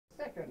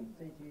second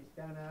CT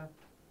scanner.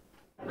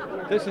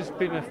 This has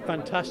been a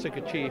fantastic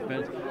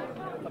achievement.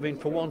 I mean,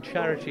 for one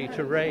charity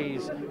to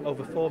raise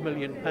over £4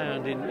 million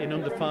in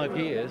under 5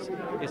 years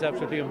is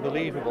absolutely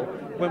unbelievable.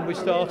 When we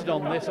started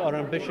on this, our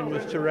ambition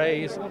was to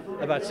raise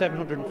about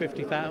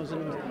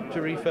 750,000 to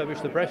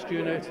refurbish the breast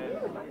unit.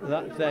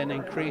 That then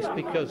increased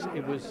because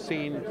it was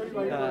seen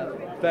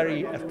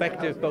very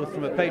effective, both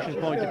from a patient's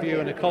point of view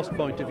and a cost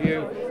point of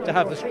view, to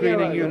have the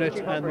screening unit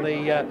and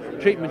the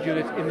treatment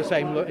unit in the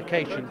same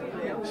location.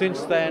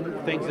 Since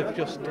then, things have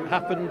just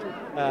happened.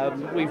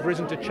 We've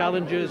risen to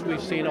challenges,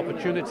 we've seen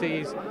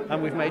opportunities,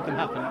 and we've made them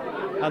happen.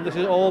 And this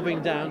has all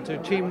been down to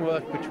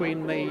teamwork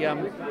between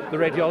the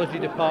radiology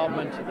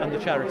department and the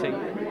charity,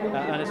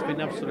 and it's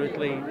been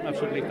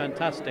absolutely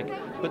fantastic.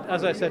 But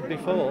as I said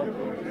before,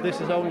 this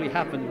has only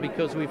happened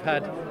because we've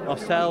had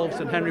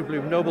ourselves and Henry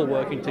Bloom Noble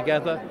working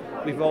together.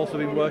 We've also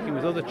been working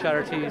with other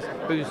charities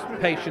whose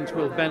patients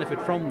will benefit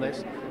from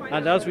this.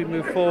 And as we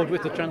move forward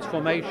with the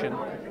transformation,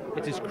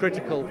 it is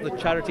critical that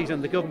charities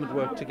and the government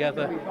work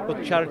together,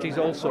 but charities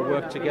also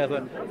work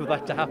together for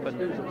that to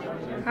happen.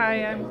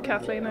 Hi, I'm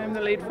Kathleen. I'm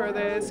the lead for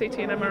the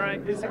CT and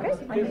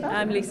MRI.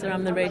 I'm Lisa.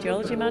 I'm the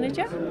radiology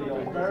manager.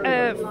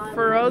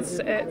 For us,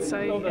 it's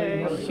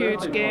a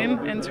huge gain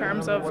in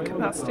terms of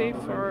capacity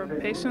for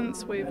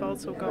patients. We've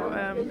also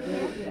got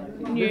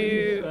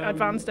new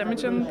advanced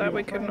imaging that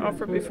we couldn't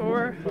offer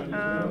before,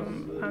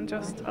 and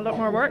just a lot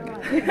more work.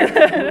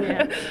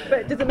 Yeah.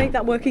 But does it make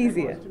that work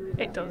easier?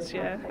 It does,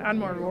 yeah, and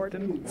more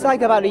rewarding. It's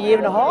like about 1.5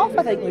 years,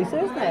 I think,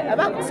 Lisa, isn't it?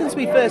 About since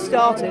we first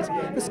started.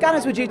 The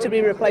scanners were due to be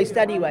replaced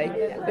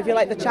anyway. I feel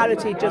like the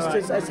charity just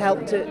has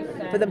helped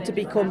for them to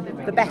become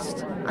the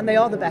best, and they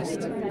are the best.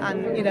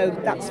 And you know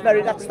that's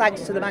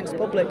thanks to the Manx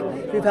public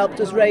who've helped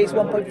us raise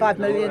 1.5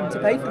 million to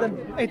pay for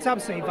them. It's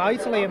absolutely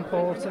vitally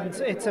important.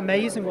 It's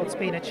amazing what's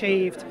been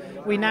achieved.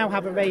 We now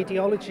have a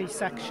radiology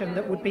section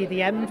that would be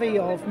the envy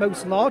of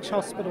most large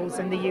hospitals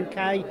in the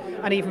UK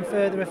and even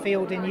further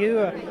afield in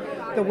Europe.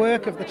 The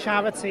work of the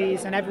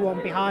charities and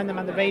everyone behind them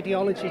and the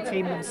radiology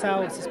team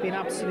themselves has been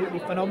absolutely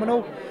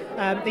phenomenal.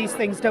 These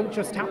things don't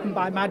just happen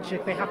by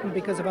magic, they happen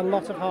because of a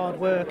lot of hard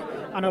work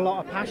and a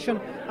lot of passion,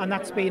 and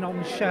that's been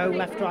on show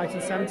left, right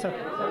and centre.